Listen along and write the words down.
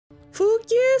fuck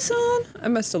yeah, son. I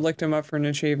must have looked him up for an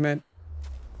achievement.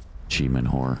 Achievement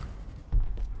whore.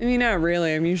 I mean, not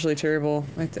really. I'm usually terrible.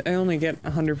 I only get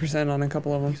 100% on a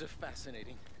couple of them. These are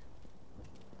fascinating.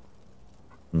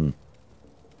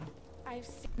 I've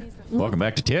seen these before. Welcome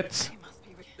back to Tits. They must be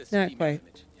This Not female quite.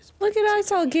 image is Look at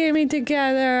us all gaming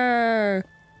together.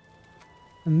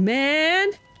 A man,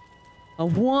 a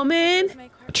woman,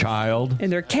 A child.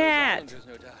 and their cat, There's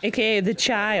no doubt. aka the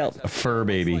child. A fur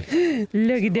baby.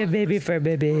 Look at that baby fur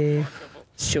baby.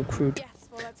 So crude. Yes,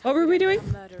 well, let's What hope were we doing?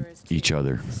 they're murderers too. Each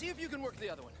other. See if you can work the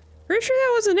other one. Pretty sure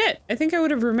that wasn't it. I think I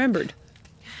would have remembered.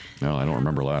 No, I don't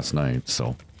remember last night,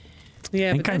 so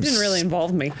Yeah, think but that I'm didn't really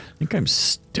involve me. I think I'm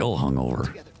still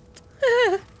hungover.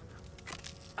 Oh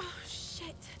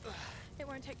shit! It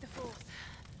won't take the force.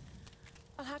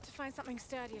 I'll have to find something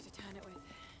sturdier to turn it with.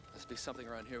 Must be something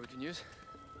around here we can use.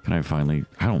 Can I finally?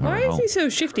 I don't remember Why how. is he so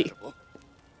shifty? Oh,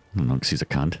 I don't know, 'cause he's a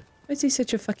cunt. Why is he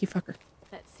such a fucky fucker?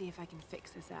 Let's see if I can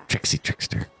fix this act. Tricksy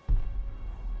trickster.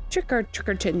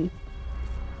 Trickerton.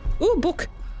 Ooh, book.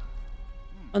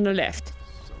 On the left.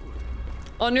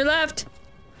 On your left.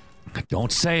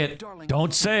 Don't say it.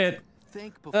 Don't say it.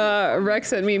 think before. Rex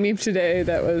sent me a meme today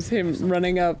that was him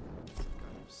running up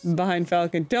behind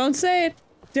Falcon. Don't say it.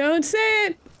 Don't say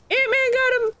it. Ant-Man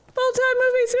got a full-time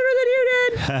movie sooner than you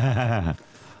did.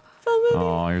 Full movie.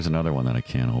 Oh, here's another one that I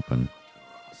can't open.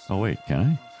 Oh wait,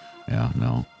 can I? Yeah,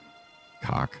 no.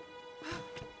 Cock.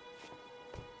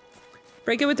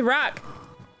 Break it with the rock.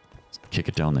 Kick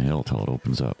it down the hill till it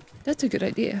opens up. That's a good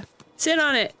idea. Sit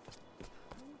on it.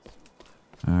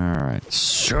 Alright.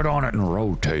 Sit on it and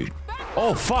rotate.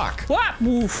 Oh, fuck! What?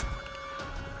 Woof.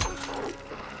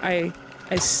 I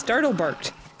startle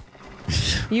barked.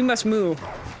 You must move.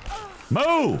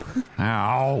 Moo!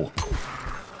 Ow!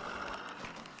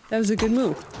 That was a good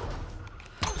move.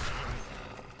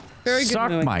 Very good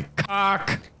Suck move. my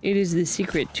cock! It is the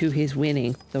secret to his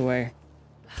winning, Thor.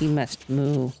 He must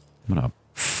move I'm gonna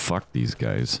fuck these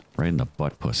guys right in the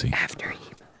butt pussy. after he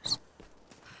moves.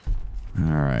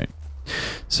 Alright.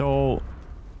 So...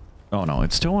 Oh no,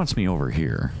 it still wants me over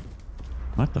here.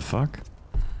 What the fuck?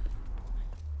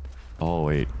 Oh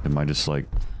wait, am I just like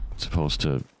supposed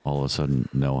to all of a sudden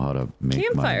know how to make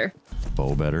Campfire. my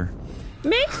bow better?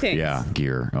 Make things. Yeah,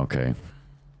 gear, okay.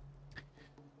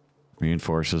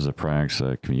 Reinforces the pranks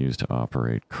that can be used to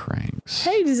operate cranks.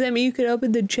 Hey, does that mean you could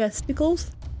open the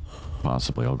chesticles?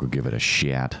 Possibly, I'll go give it a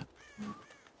shat.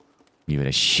 Give it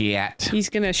a shat. He's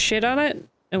gonna shit on it,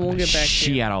 and we'll get back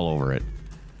to you. Shat all over it.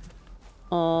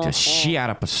 Just shat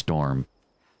up a storm.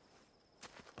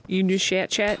 You can do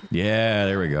chat. Yeah,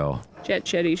 there we go.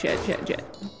 Chat.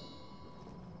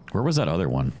 Where was that other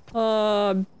one?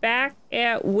 Back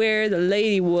at where the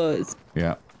lady was.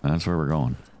 Yeah, that's where we're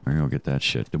going. We're gonna go get that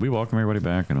shit. Did we welcome everybody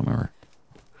back? I don't remember.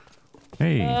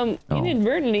 Hey. Oh.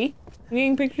 Inadvertently,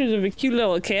 getting pictures of a cute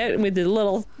little cat with his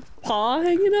little paw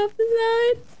hanging off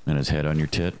the side. And his head on your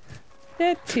tit.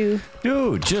 That too.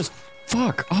 Dude, just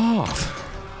fuck off.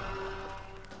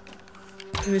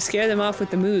 We scare them off with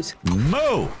the moos.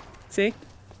 Moo! See?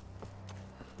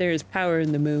 There is power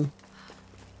in the moo.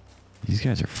 These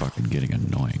guys are fucking getting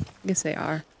annoying. Yes, they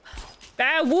are.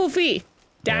 Ah, Wolfie!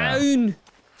 Down! Yeah.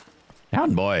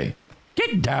 Down, boy.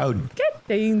 Get down. Get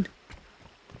down.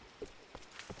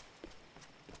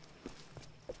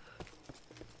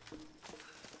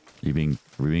 Are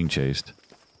we being chased?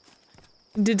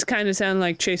 It did kind of sound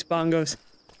like Chase Bongos.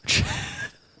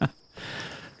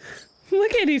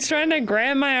 Look at, he's trying to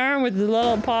grab my arm with his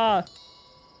little paw.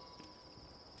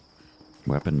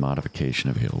 Weapon modification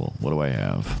available. What do I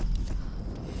have?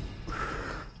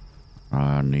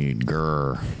 I need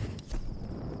grr.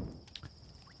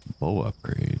 Bow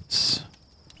upgrades.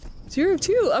 0 of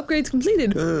 2, upgrades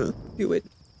completed. Do it.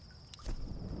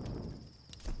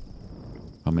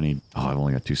 How many? Oh, I've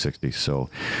only got 260. So,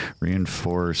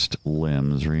 reinforced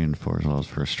limbs. Reinforced allows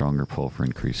for a stronger pull for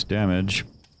increased damage.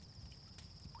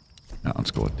 Now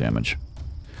let's go with damage.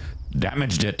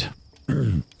 Damaged it.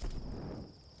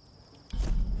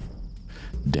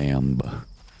 Damn.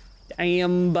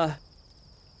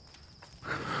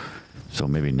 So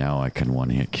maybe now I can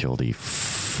one-hit kill the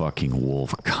fucking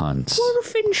wolf cunts.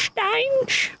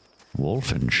 Wolfensteins.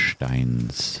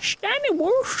 Wolfensteins. Steiny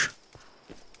Wolf.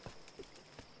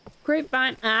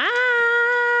 Grapevine.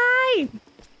 Aye.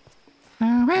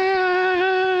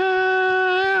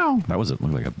 That was it.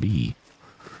 Looked like a bee.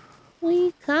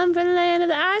 We come from the land of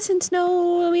the ice and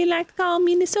snow, and we like to call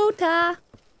Minnesota.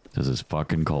 This is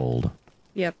fucking cold.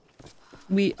 Yep.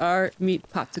 We are meat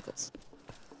popsicles.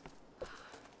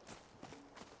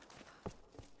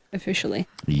 Officially.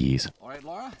 Yes. All right,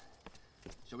 Lara.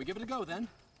 Shall we give it a go then?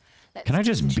 Can I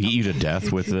just beat you to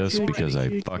death with this? Because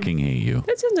I fucking hate you.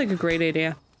 That sounds like a great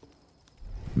idea.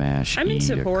 Mash I'm in E to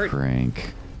support.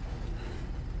 crank.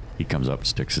 He comes up,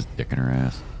 sticks his dick in her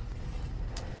ass.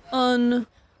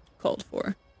 Uncalled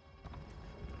for.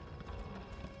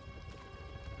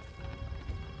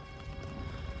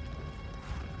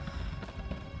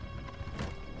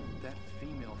 That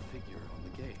female figure on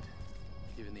the gate.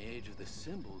 Given the age of the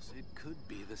symbols, it could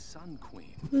be the Sun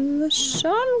Queen. The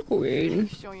Sun Queen.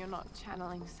 Sure you're not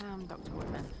channeling Sam, Dr.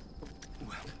 Woodman?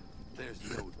 Well,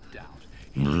 there's no doubt.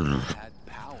 He had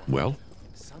power. Well,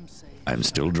 Some say I'm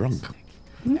still drunk.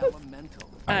 elemental.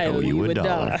 I owe you a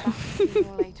dollar.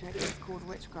 Later it gets called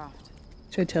witchcraft.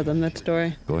 Should I tell them that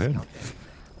story? Go ahead.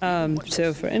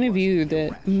 So for any of you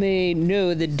that may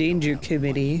know the Danger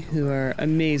Committee, who are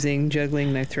amazing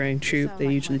juggling knife throwing troupe,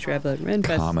 they usually travel at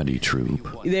Renfest. Comedy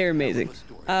troupe. They're amazing.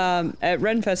 At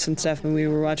Renfest and stuff, and we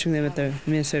were watching them at the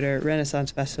Minnesota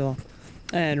Renaissance Festival.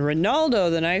 And Ronaldo,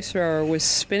 the knife thrower, was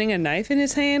spinning a knife in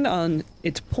his hand on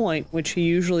its point, which he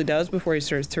usually does before he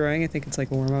starts throwing. I think it's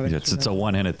like a warm-up. It's a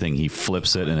one-handed thing. He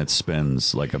flips it and it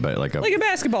spins like a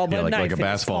basketball, but yeah, like knife a in his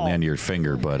basketball in palm. the end of your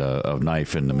finger, but a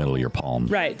knife in the middle of your palm.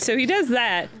 Right, so he does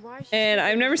that, and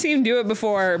I've never seen him do it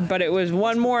before, but it was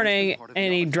one morning,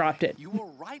 and he dropped it. You were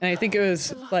right. And I think it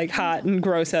was, like, hot and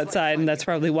gross outside, and that's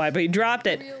probably why, but he dropped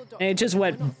it, and it just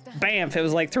went bamf. It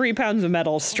was like 3 pounds of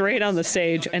metal straight on the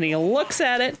stage, and he looks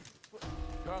at it,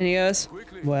 and he goes,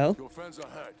 well,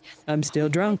 I'm still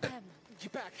drunk.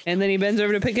 And then he bends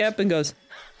over to pick it up and goes,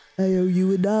 I owe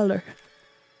you a dollar.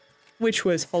 Which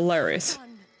was hilarious.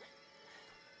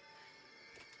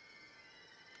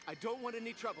 I don't want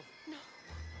any trouble. No.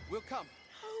 We'll come.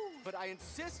 No. But I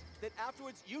insist that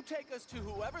afterwards you take us to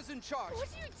whoever's in charge. What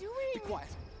are you doing? Be quiet.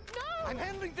 No! I'm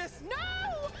handling this.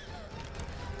 No!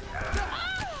 No!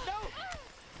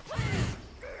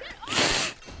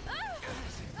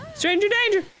 Stranger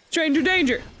danger! Stranger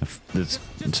danger! This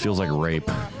feels like rape.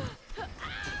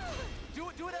 Do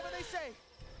whatever they say.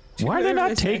 Why are they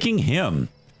not taking him?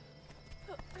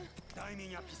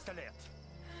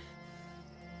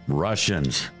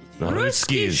 Russians. The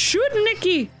Ruski Ruskies.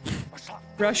 Shudniki!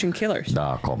 Russian killers.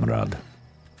 Da, comrade.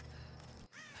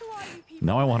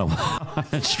 Now I want to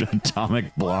watch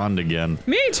Atomic Blonde again.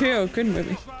 Me too. Good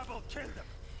movie.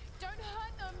 Don't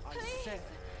hurt them, please!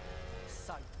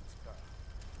 Silence, girl.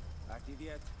 А ты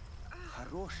ведь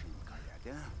хорошенькая,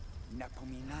 да?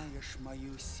 Напоминаешь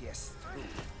мою сестру.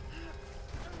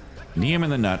 Knee him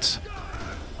in the nuts.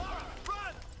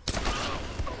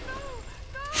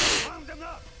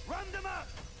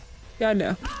 God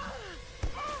no.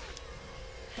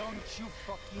 Don't you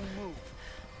fucking move.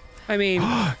 I mean,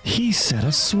 He said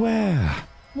a swear.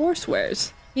 more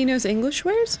swears. He knows English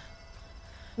swears?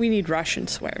 We need Russian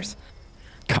swears.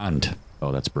 Cunt.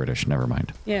 Oh, that's British. Never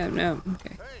mind. Yeah, no.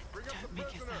 Okay. Don't make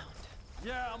a sound.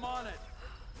 Yeah, I'm on it.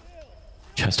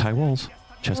 Chest high walls.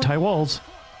 Chest high walls.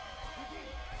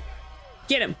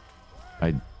 Get him.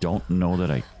 I don't know that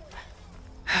I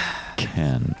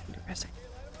can. Depressing.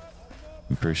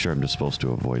 I'm pretty sure I'm just supposed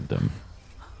to avoid them.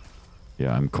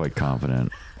 Yeah, I'm quite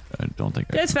confident. I don't think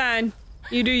I That's fine.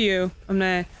 You do you. I'm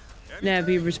not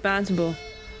be responsible.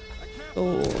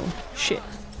 Oh, shit.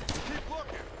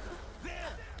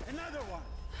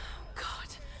 God.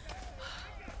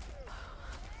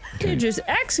 You're just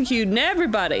executing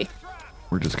everybody.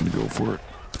 We're just gonna go for it.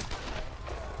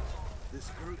 This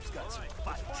group's got some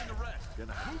fight.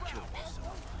 Gonna have to kill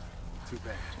someone. Too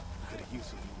bad. Could have used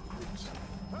some recruits.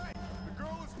 Hey, the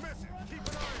girl is missing. Keep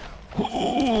an eye out.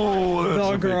 Oh, that's The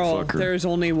a big girl. fucker. There's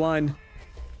only one.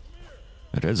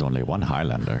 There is only one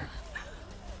Highlander.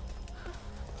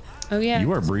 Oh, yeah.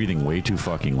 You are breathing way too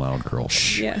fucking loud, girl.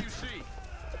 Shh. Yeah.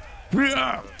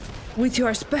 Yeah. With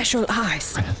your special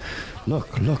eyes.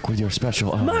 Look with your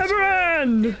special eyes. My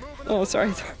friend! Oh,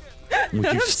 sorry.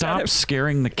 Would you stop sorry.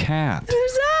 scaring the cat?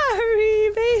 Sorry,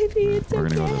 baby. It's We're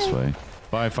gonna okay. go this way.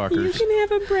 Bye, You fuckers. can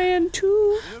have a brand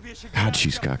too. God,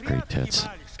 she's got great tits.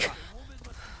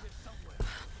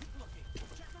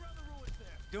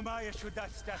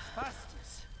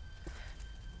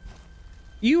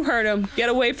 You heard him. Get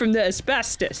away from the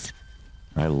asbestos.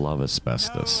 I love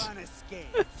asbestos.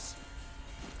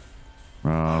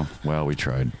 Oh, well, we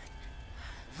tried.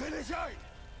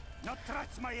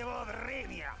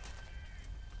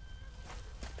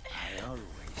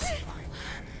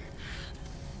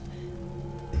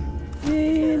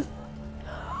 Man.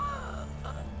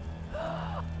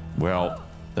 Well,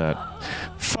 that.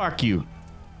 Fuck you.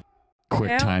 Quick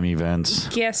Well. time events.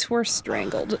 Guess we're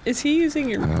strangled. Is he using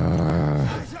your...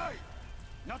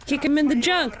 Kick him in the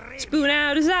junk. Spoon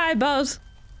out his eyeballs.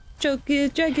 Choke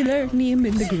his jugular. Knee him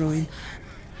in the groin.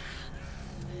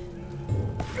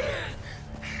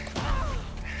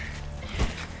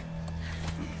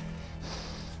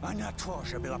 Ew.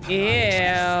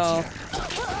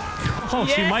 Oh,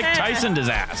 she Mike Tyson'd his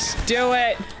ass. Do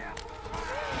it.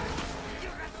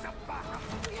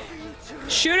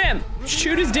 Shoot him.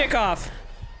 Shoot his dick off.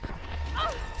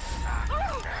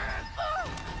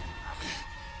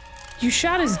 You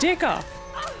shot his dick off.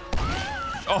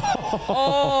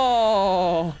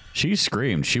 Oh. She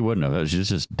screamed. She wouldn't have. She's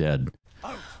just dead.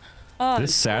 Oh,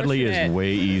 this sadly is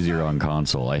way easier on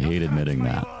console. I hate admitting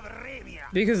that.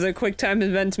 Because the quick time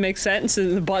events make sense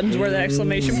and the buttons where the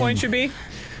exclamation point should be?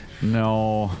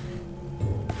 No.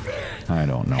 I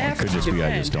don't know. It could just be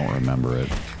I just don't remember it.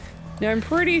 Now I'm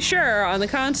pretty sure on the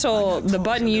console the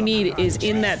button you need is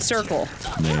in that circle.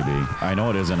 Maybe. I know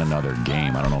it is in another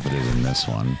game. I don't know if it is in this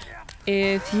one.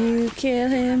 If you kill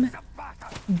him,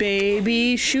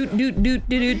 baby, shoot doot doot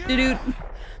doot doot doot.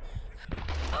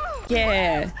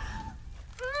 Yeah.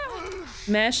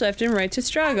 Mash left and right to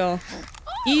struggle.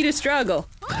 E to struggle.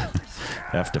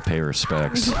 Have to pay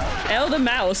respects. L to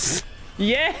mouse.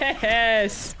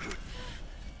 Yes.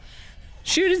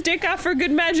 Shoot his dick off for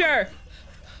good measure.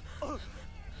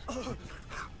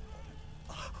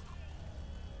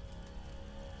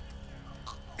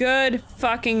 Good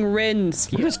fucking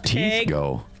riddance. Where does teeth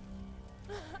go?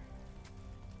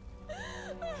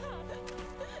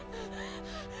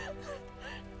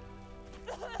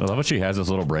 I love how she has this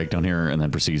little breakdown here and then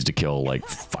proceeds to kill like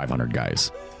 500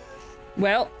 guys.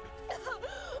 Well,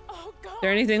 if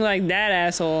they're anything like that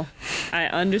asshole, I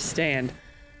understand.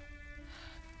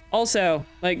 Also,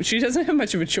 like, she doesn't have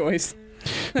much of a choice.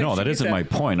 Like, no, that isn't my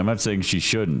point. I'm not saying she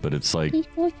shouldn't, but it's like...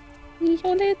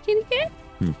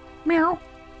 Meow.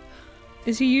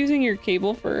 Is he using your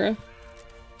cable for a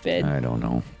bed? I don't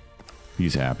know.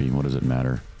 He's happy. What does it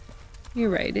matter?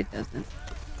 You're right, it doesn't.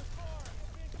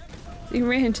 He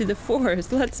ran to the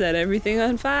forest. Let's set everything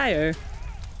on fire.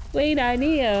 Great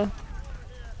idea.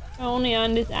 Only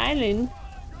on this island.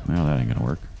 Well, that ain't gonna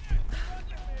work.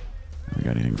 We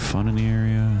got anything fun in the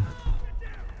area?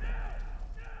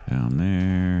 Down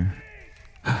there.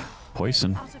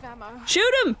 Poison.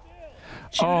 Shoot him!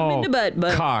 Shoot him in the butt,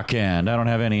 bud. Cock end. I don't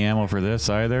have any ammo for this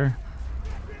either.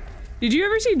 Did you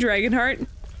ever see Dragonheart?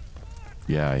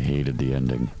 Yeah, I hated the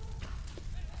ending.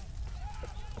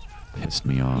 Pissed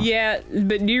me off. Yeah,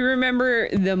 but do you remember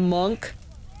the monk?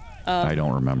 I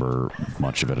don't remember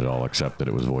much of it at all, except that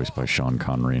it was voiced by Sean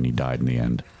Connery and he died in the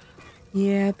end.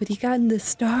 Yeah, but he got in the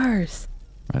stars.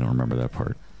 I don't remember that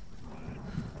part.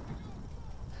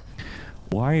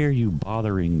 Why are you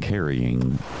bothering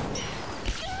carrying?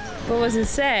 What was it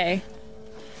say?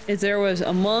 Is there was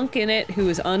a monk in it who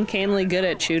was uncannily good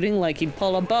at shooting, like he'd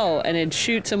pull a bow and it'd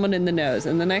shoot someone in the nose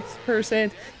and the next person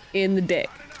in the dick.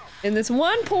 In this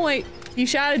one point, he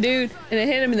shot a dude and it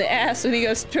hit him in the ass and he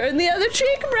goes, "Turn the other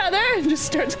cheek, brother!" and just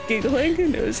starts giggling.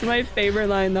 And it was my favorite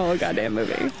line in the whole goddamn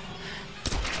movie.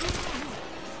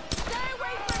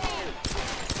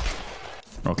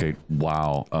 Okay,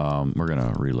 wow. We're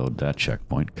gonna reload that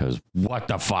checkpoint because what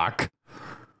the fuck?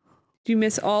 Did you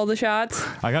miss all the shots?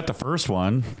 I got the first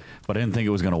one, but I didn't think it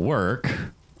was gonna work.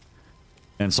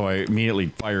 And so I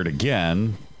immediately fired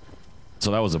again.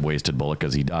 So that was a wasted bullet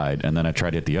because he died. And then I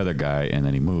tried to hit the other guy and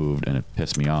then he moved and it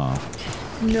pissed me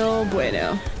off. No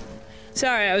bueno.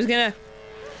 Sorry, I was gonna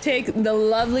take the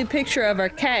lovely picture of our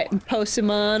cat and post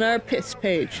him on our piss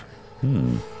page.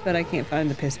 But I can't find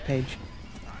the piss page.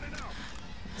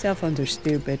 Cell phones are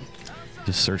stupid.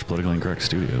 Just search Politically Incorrect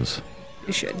Studios.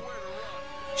 You should.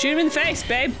 Shoot him in the face,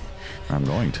 babe. I'm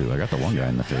going to. I got the one guy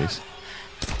in the face.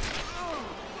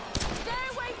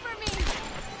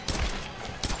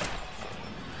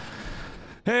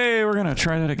 Hey, we're gonna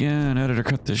try that again. Editor,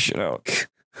 cut this shit out.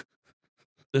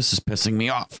 This is pissing me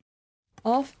off.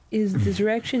 Off is the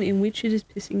direction in which it is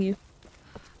pissing you.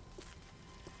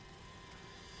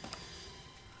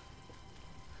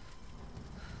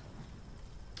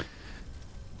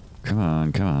 Come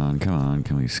on, come on, come on.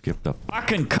 Can we skip the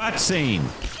fucking cutscene?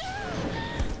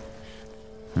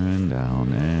 And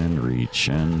down and reach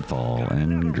and fall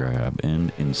and grab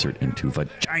and insert into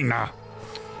vagina.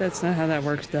 That's not how that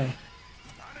works, though.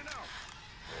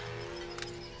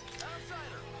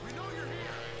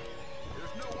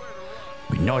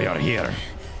 We know you're here.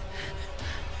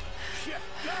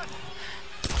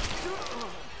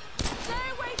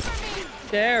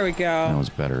 There we go. That was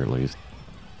better, at least.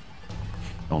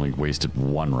 Only wasted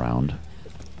one round.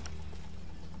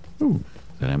 Ooh,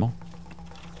 is that ammo?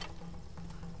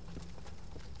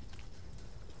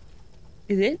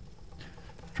 Is it?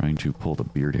 Trying to pull the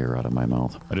beard hair out of my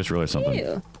mouth. I just realized something.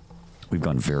 Ew. We've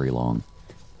gone very long.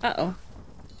 Uh-oh.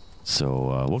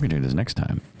 So, we'll continue this next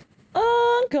time.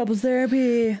 On couples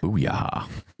therapy. Booyah.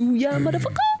 Booyah,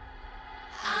 motherfucker.